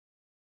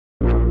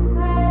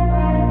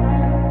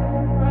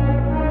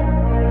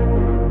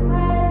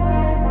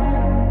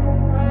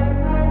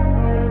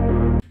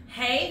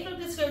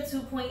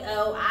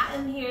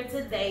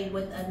Lashae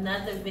with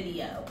another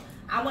video.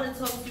 I want to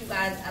talk to you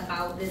guys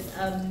about this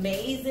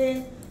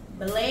amazing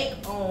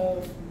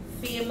Black-owned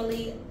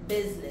family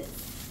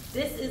business.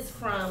 This is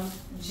from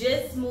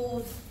Just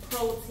Move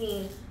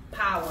Protein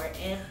Power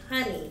and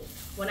honey.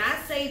 When I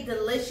say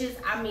delicious,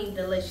 I mean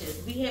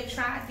delicious. We have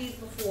tried these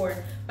before,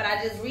 but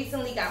I just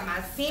recently got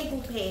my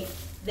sample pack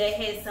that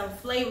has some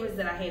flavors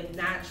that I have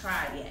not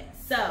tried yet.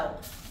 So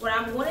what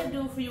I'm going to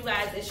do for you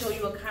guys is show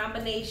you a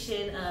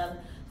combination of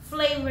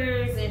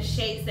flavors and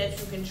shakes that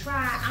you can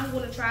try. I'm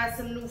going to try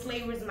some new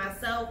flavors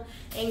myself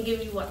and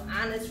give you an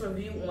honest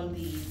review on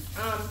these.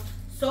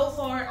 So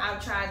far,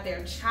 I've tried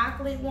their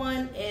chocolate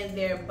one and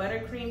their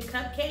buttercream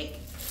cupcake.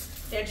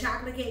 Their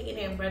chocolate cake and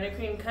their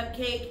buttercream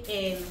cupcake,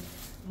 and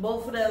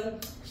both of them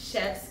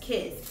chef's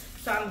kiss.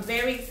 So I'm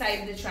very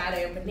excited to try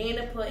their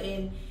banana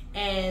pudding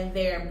and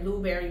their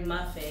blueberry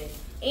muffin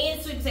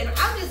and sweet potato.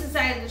 I'm just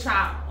excited to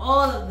try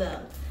all of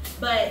them.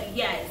 But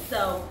yes,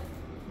 so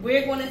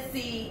we're gonna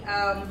see.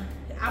 I'm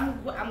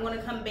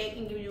gonna come back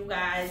and give you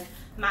guys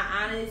my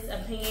honest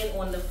opinion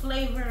on the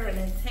flavor and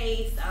the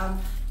taste.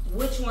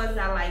 Which ones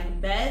I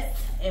like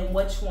best and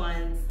which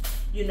ones,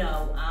 you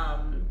know,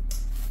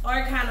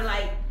 are kind of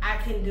like I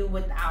can do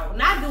without.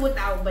 Not do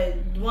without, but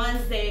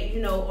ones that,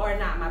 you know, are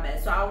not my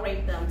best. So I'll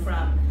rate them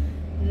from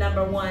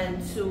number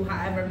 1 to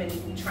however many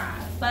we try.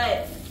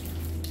 But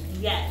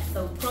yes,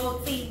 so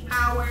protein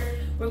power.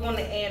 We're going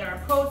to add our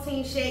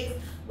protein shakes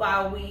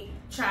while we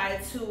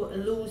try to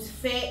lose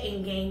fat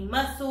and gain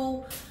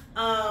muscle,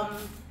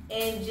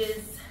 and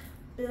just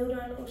build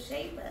our little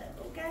shape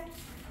up, okay?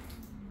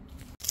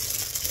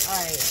 All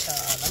right,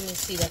 y'all, let me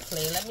see the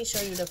flavor. Let me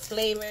show you the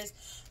flavors.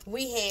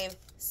 We have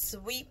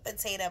sweet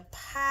potato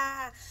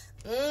pie,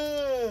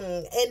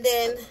 and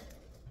then,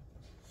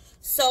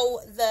 so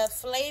the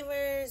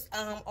flavors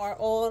are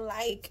all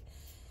like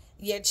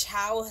your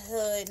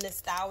childhood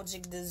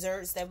nostalgic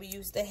desserts that we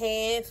used to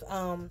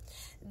have,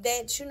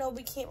 that, you know,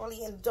 we can't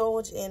really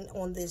indulge in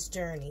on this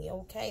journey,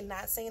 okay?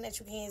 Not saying that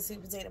you can't have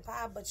sweet potato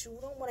pie, but you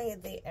don't want to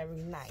have that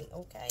every night,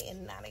 okay?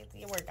 And not after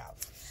your workout.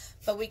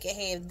 But we can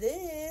have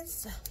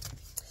this.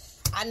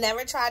 I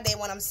never tried that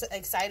one. I'm so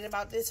excited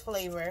about this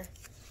flavor.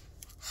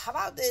 How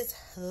about this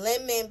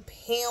lemon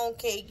pound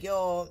cake,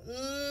 y'all?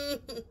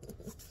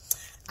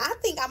 I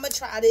think I'm going to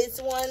try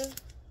this one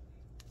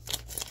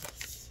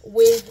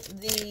with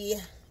the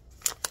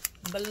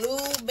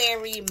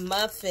blueberry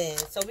muffin.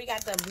 So we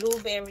got the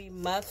blueberry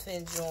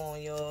muffins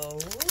on, y'all.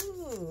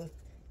 Ooh.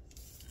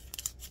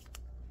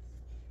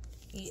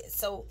 Yeah,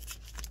 so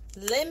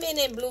lemon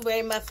and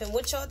blueberry muffin.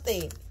 What y'all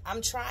think?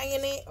 I'm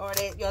trying it, or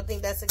that y'all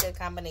think that's a good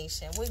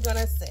combination? We're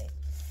gonna see.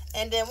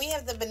 And then we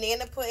have the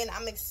banana pudding.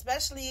 I'm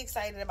especially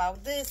excited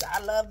about this. I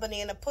love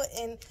banana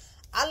pudding.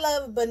 I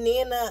love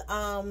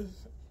banana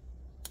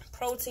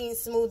protein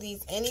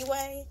smoothies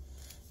anyway.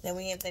 Then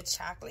we have the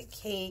chocolate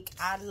cake.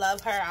 I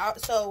love her.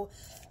 So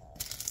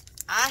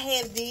I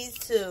have these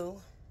two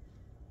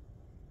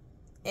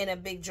in a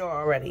big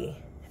jar already.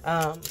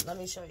 Let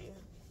me show you.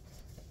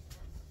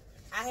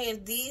 I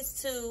have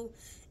these two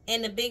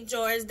in the big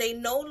jars. They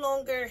no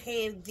longer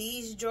have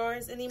these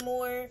jars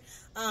anymore.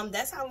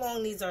 That's how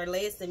long these are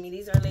lasting me.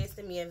 These are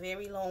lasting me a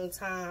very long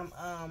time.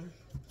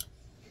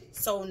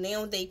 So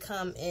now they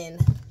come in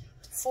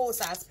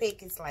full-size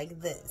packets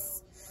like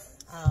this,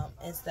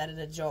 instead of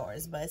the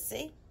jars. But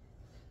see,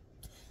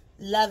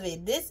 love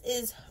it. This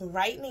is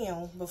right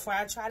now, before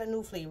I try the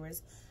new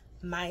flavors,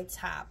 my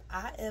top.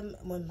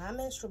 When my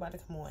menstrual about to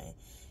come on,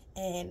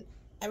 and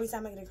every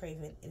time I get a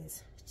craving, it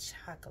is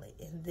chocolate,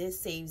 and this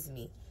saves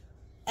me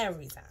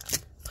every time.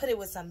 Put it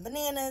with some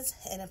bananas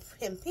and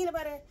peanut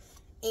butter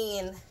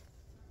and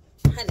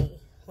honey.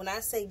 When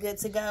I say good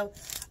to go,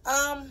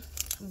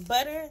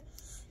 butter.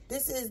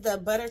 This is the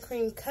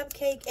buttercream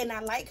cupcake, and I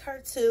like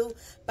her too,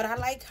 but I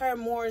like her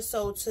more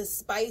so to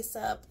spice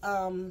up,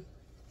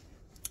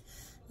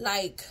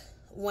 like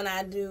when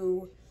I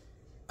do,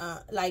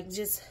 like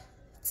just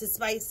to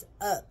spice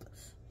up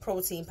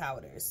protein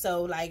powders.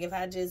 So like if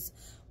I just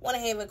want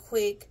to have a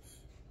quick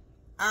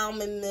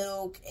almond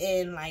milk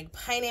and like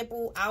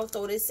pineapple, I'll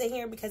throw this in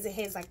here because it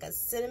has like a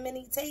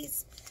cinnamony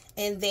taste,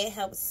 and that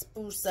helps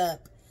spruce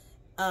up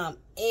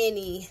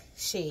any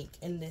shake.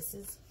 And this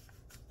is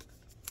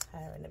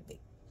her in a big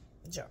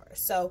jar.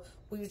 So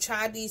we've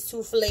tried these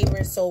two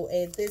flavors, so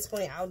at this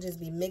point I'll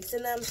just be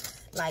mixing them.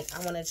 Like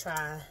I want to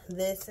try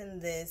this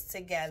and this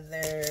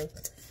together,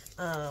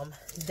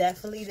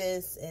 definitely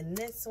this and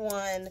this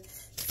one.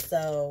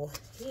 So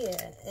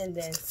yeah, and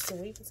then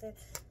sweet potato,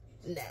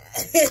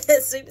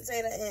 sweet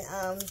potato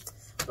and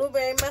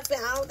blueberry muffin.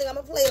 I don't think I'm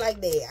gonna play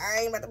like that. I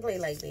ain't about to play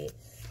like that.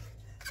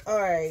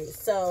 All right,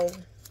 so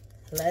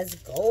let's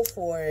go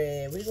for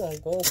it. We're gonna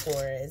go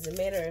for it. As a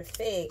matter of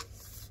fact,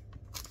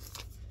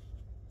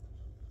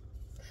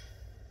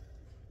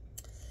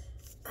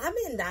 I've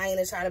been dying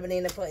to try the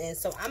banana pudding,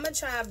 so I'm gonna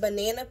try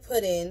banana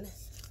pudding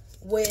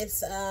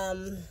with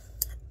an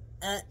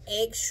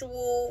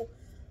actual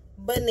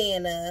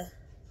banana.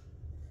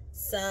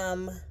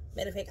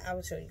 Matter of fact, I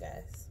will show you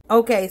guys.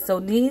 Okay, so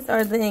these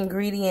are the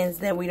ingredients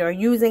that we are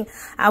using.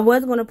 I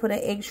was going to put an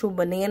actual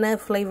banana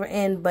flavor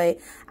in, but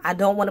I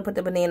don't want to put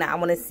the banana. I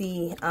want to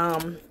see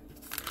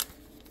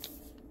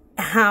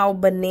how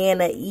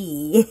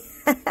banana-y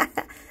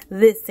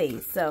this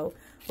tastes. So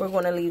we're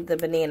going to leave the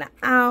banana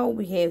out.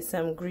 We have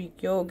some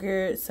Greek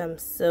yogurt, some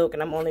silk,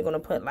 and I'm only going to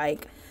put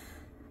like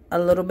a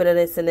little bit of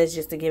this in this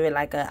just to give it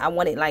like a, I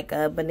want it like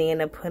a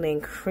banana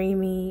pudding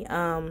creamy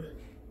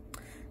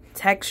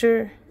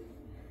texture.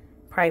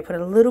 Probably put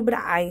a little bit of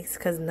ice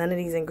because none of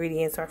these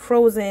ingredients are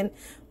frozen.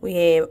 We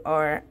have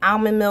our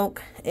almond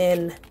milk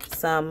and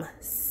some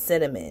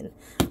cinnamon.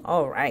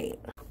 All right,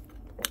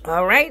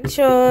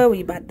 y'all. We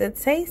about to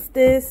taste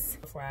this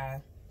before I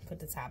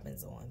put the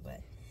toppings on.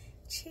 But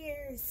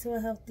cheers to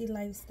a healthy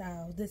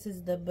lifestyle. This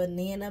is the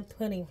banana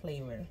pudding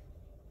flavor.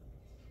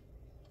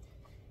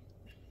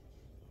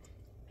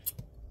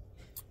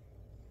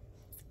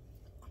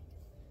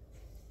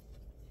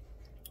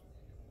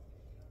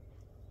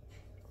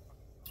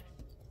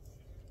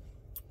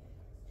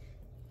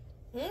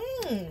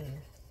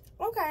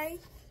 Okay.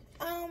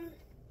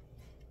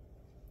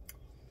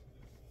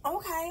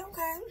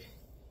 Okay.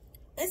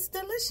 It's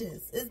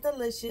delicious. It's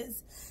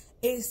delicious.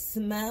 It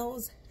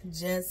smells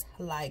just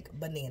like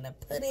banana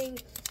pudding.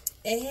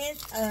 It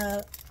has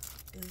a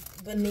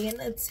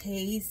banana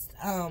taste,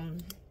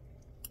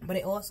 but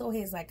it also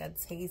has like a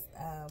taste,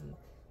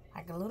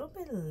 like a little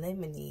bit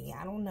lemony.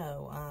 I don't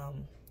know.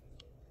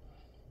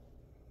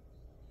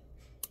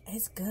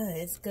 It's good.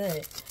 It's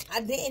good.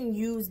 I didn't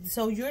use,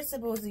 so you're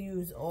supposed to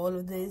use all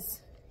of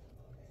this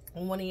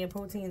on one of your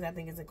proteins. I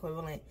think it's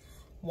equivalent.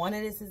 One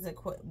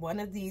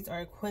of these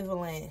are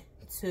equivalent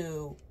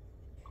to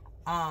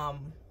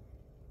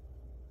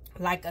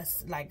like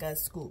a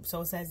scoop.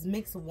 So it says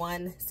mix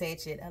 1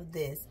 sachet of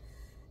this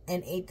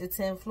and 8 to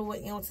 10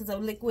 fluid ounces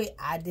of liquid.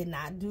 I did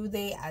not do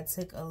that. I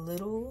took a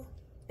little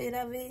bit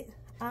of it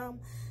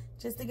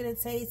just to get a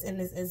taste, and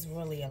this is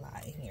really a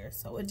lot in here.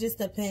 So it just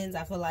depends.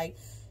 I feel like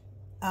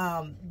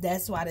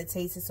that's why the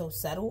taste is so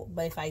subtle.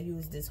 But if I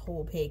use this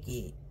whole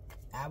packet,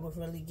 I would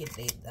really get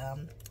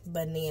the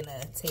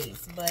banana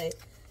taste. But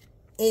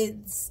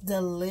it's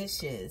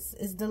delicious.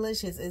 It's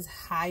delicious. It's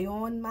high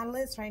on my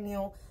list right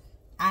now.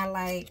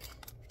 I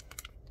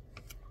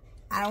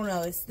don't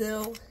know. It's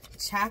still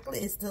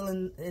chocolate. It's still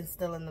in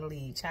the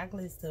lead.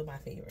 Chocolate is still my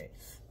favorite.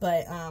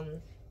 But I'm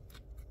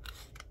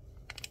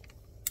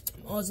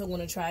also going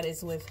to try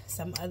this with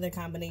some other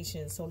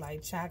combinations. So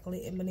like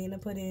chocolate and banana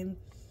pudding.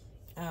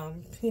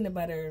 Peanut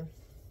butter,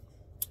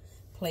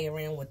 play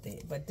around with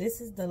it. But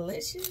this is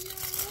delicious,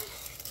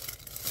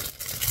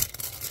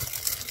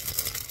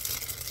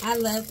 y'all. I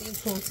love these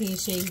protein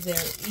shakes. They're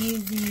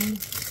easy.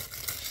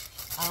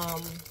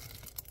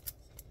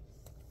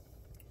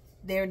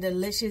 They're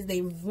delicious.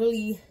 They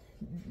really,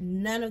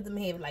 none of them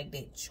have like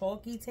that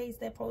chalky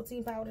taste that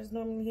protein powders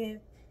normally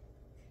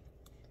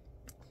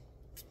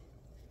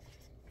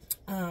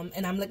have.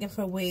 And I'm looking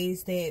for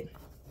ways that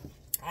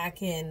I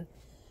can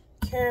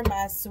cure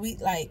my sweet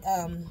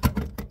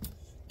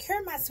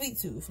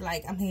tooth.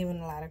 Like, I'm having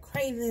a lot of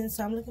cravings,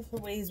 so I'm looking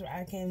for ways where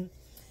I can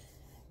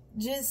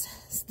just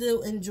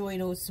still enjoy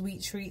those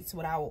sweet treats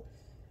without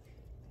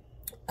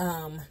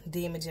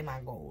damaging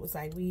my goals.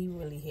 Like, we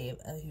really have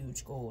a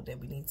huge goal that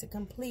we need to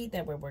complete,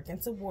 that we're working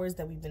towards,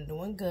 that we've been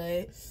doing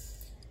good.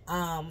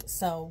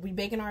 So we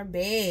baking our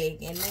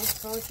bag, and this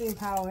protein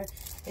powder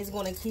is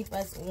going to keep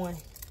us on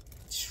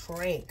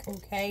track.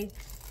 Okay,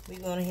 we're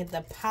going to hit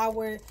the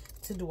power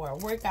to do our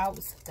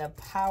workouts, the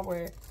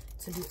power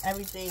to do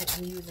everything.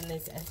 I'm using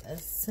this as a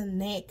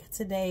snack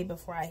today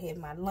before I have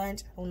my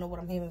lunch. I don't know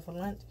what I'm having for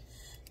lunch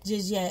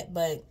just yet,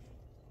 but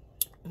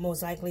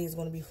most likely it's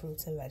going to be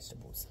fruits and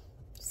vegetables.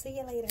 See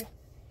you later.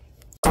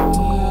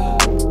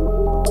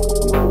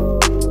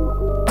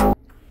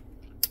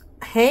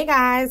 Hey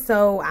guys,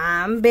 so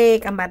I'm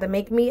back. I'm about to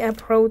make me a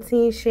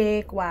protein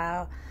shake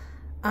while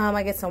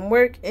I get some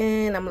work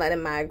in. I'm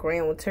letting my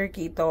ground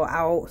turkey thaw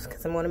out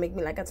because I'm going to make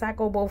me like a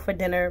taco bowl for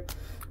dinner.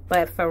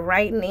 But for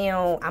right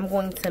now, I'm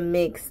going to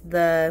mix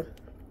the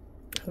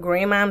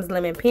Grandma's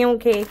lemon pound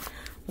cake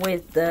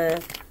with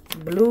the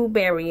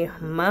blueberry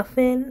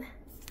muffin,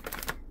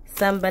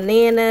 some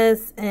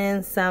bananas,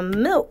 and some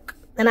milk.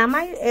 And I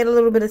might add a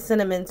little bit of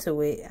cinnamon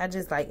to it. I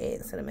just like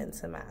adding cinnamon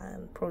to my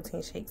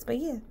protein shakes. But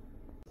yeah.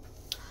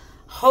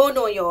 Hold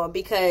on, y'all,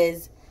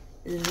 because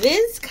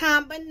this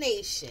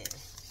combination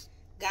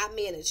got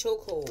me in a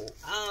chokehold.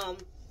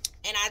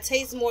 And I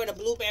taste more of the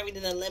blueberry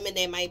than the lemon.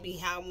 That might be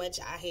how much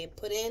I had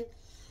put in.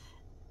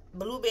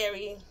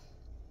 Blueberry.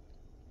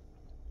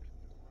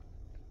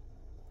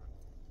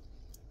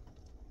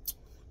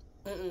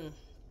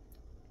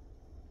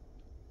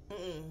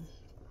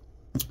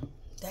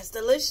 That's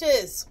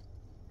delicious.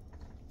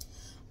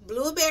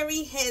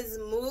 Blueberry has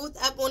moved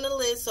up on the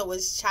list. So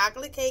it's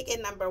chocolate cake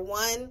at number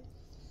 1.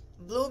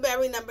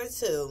 Blueberry number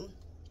 2.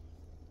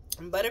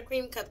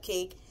 Buttercream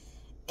cupcake.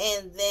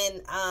 And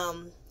then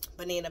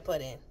banana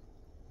pudding.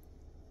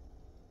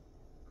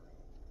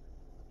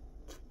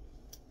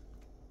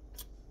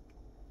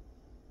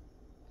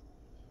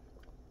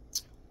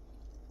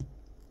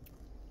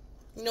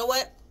 You know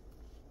what?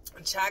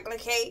 Chocolate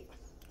cake,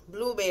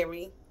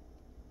 blueberry,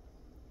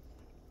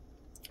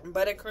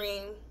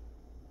 buttercream,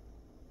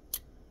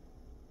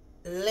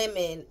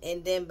 lemon,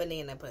 and then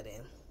banana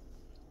pudding.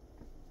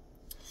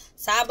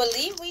 So I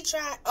believe we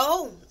tried,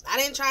 oh, I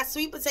didn't try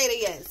sweet potato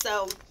yet.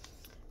 So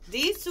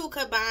these two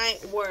combined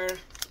were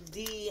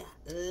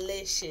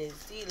delicious.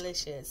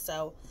 Delicious.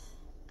 So,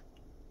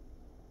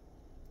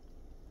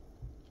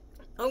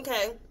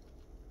 okay.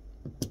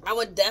 I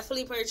would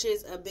definitely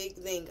purchase a big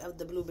thing of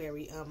the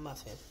blueberry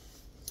muffin.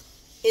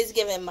 It's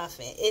giving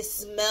muffin. It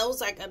smells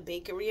like a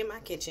bakery in my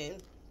kitchen.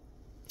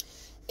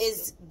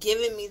 It's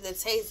giving me the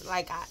taste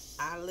like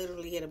I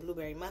literally had a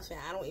blueberry muffin.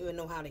 I don't even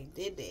know how they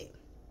did that.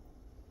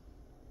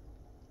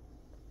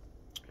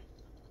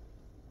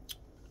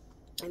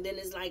 And then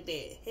it's like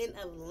that hint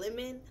of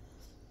lemon.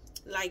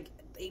 Like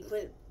they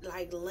put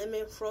like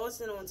lemon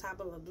frosting on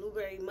top of a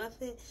blueberry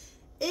muffin.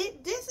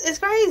 This is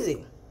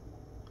crazy.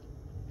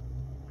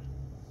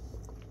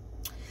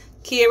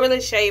 Keaira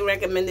Lashae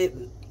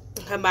recommended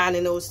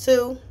combining those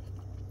two.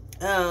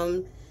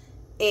 And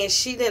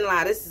she didn't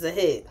lie. This is a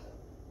hit.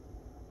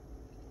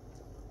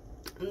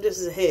 This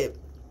is a hit.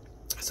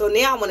 So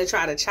now I want to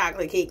try the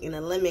chocolate cake and the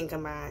lemon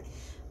combined.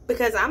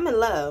 Because I'm in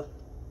love.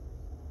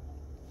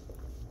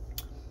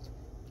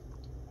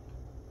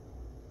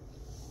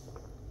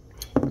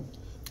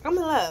 I'm in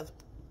love.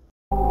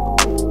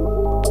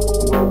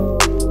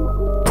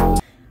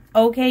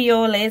 Okay,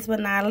 y'all, last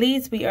but not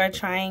least, we are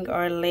trying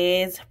our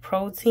last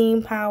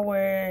protein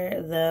power,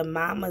 the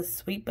Mama's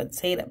sweet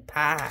potato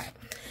pie.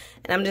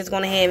 And I'm just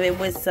going to have it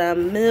with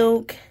some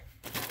milk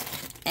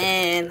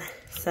and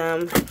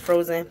some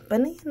frozen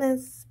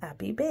bananas. I'll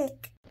be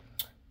back.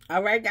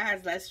 All right,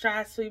 guys, let's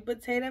try sweet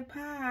potato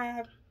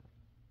pie.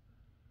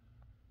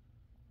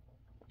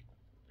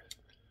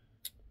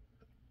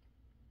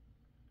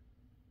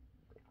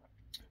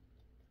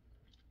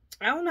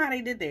 I don't know how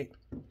they did that.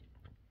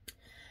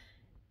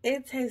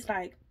 It tastes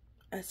like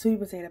a sweet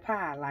potato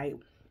pie. Like,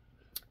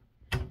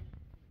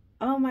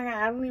 oh my God,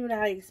 I don't even know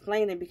how to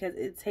explain it because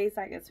it tastes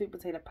like a sweet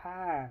potato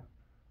pie.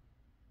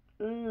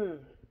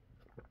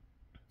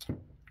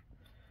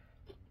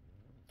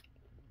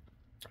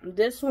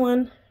 This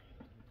one,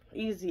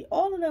 easy.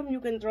 All of them you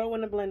can throw in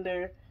the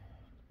blender.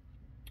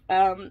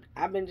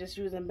 I've been just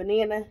using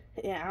banana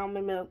and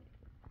almond milk,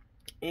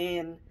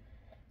 and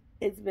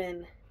it's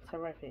been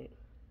terrific.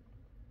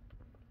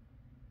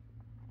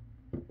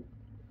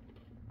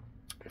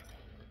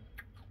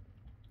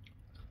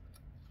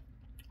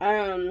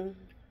 I'm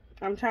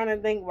trying to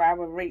think where I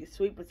would rate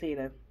sweet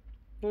potato.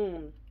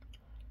 I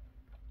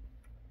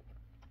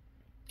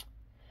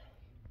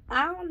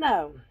don't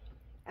know.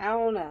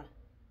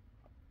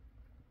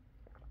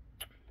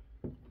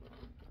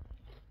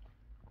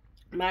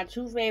 My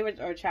two favorites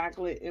are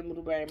chocolate and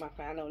blueberry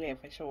muffin. I know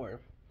that for sure.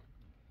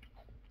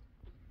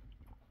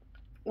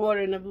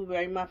 Ordering the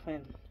blueberry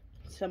muffin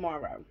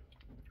tomorrow.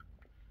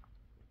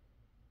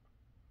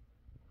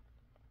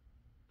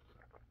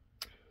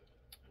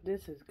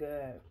 This is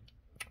good.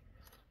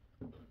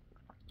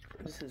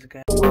 This is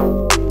good.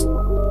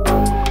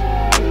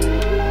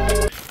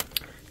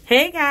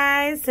 Hey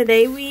guys,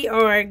 today we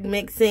are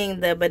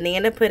mixing the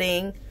banana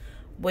pudding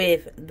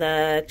with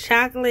the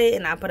chocolate,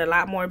 and I put a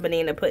lot more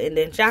banana pudding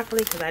than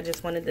chocolate because I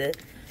just wanted to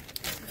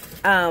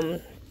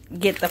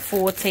get the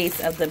full taste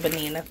of the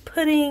banana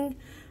pudding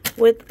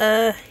with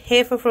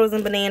half a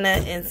frozen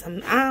banana and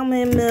some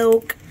almond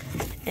milk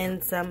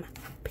and some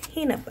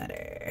peanut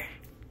butter.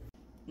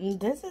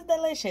 This is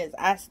delicious.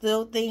 I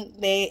still think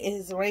that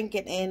is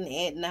ranking in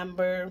at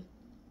number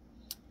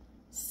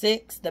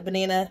 6. The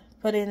banana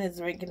pudding is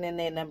ranking in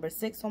at number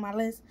 6 on my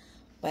list,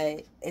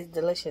 but it's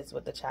delicious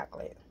with the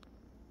chocolate.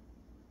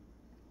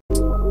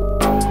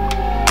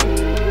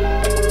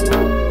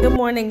 Good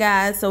morning,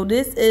 guys. So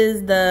this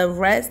is the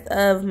rest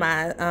of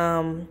my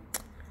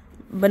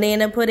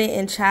banana pudding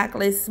and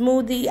chocolate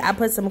smoothie. I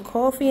put some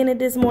coffee in it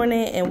this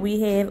morning, and we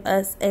have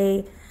us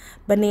a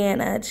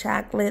banana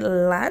chocolate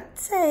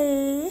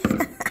latte.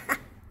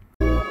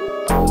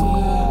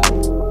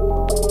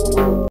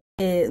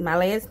 My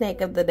last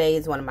snack of the day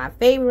is one of my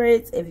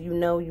favorites. If you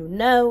know, you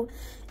know.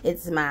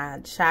 It's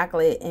my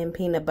chocolate and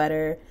peanut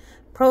butter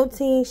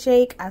protein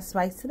shake. I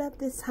spiced it up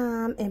this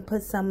time and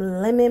put some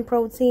lemon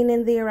protein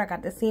in there. I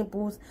got the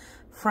samples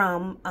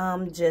from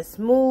Just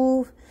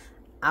Move.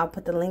 I'll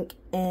put the link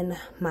in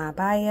my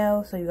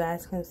bio so you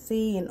guys can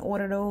see and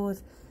order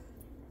those.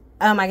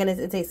 Oh my goodness,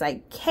 it tastes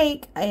like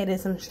cake. I added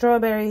some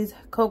strawberries,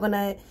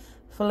 coconut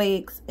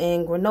flakes,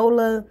 and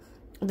granola.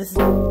 This is...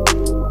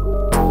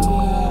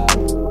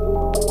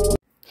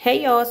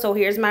 Hey y'all, so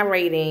here's my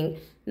rating.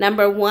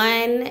 Number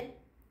 1,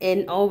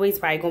 and always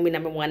probably gonna be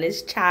number 1,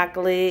 is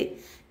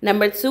chocolate.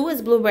 Number 2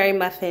 is blueberry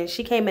muffin.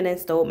 She came in and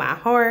stole my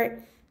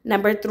heart.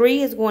 Number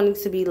 3 is going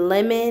to be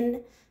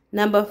lemon.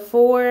 Number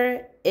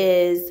 4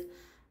 is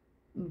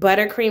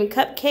buttercream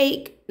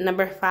cupcake.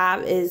 Number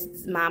 5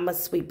 is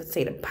Mama's sweet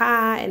potato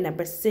pie. And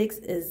number 6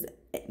 is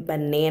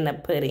banana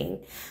pudding.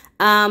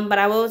 But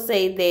I will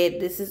say that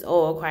this is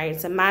all acquired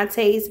to my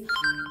taste.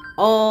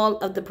 All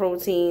of the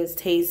proteins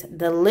taste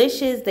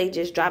delicious. They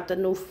just dropped a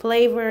new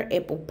flavor,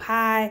 apple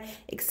pie.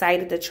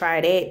 Excited to try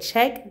that.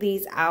 Check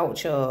these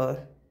out, y'all.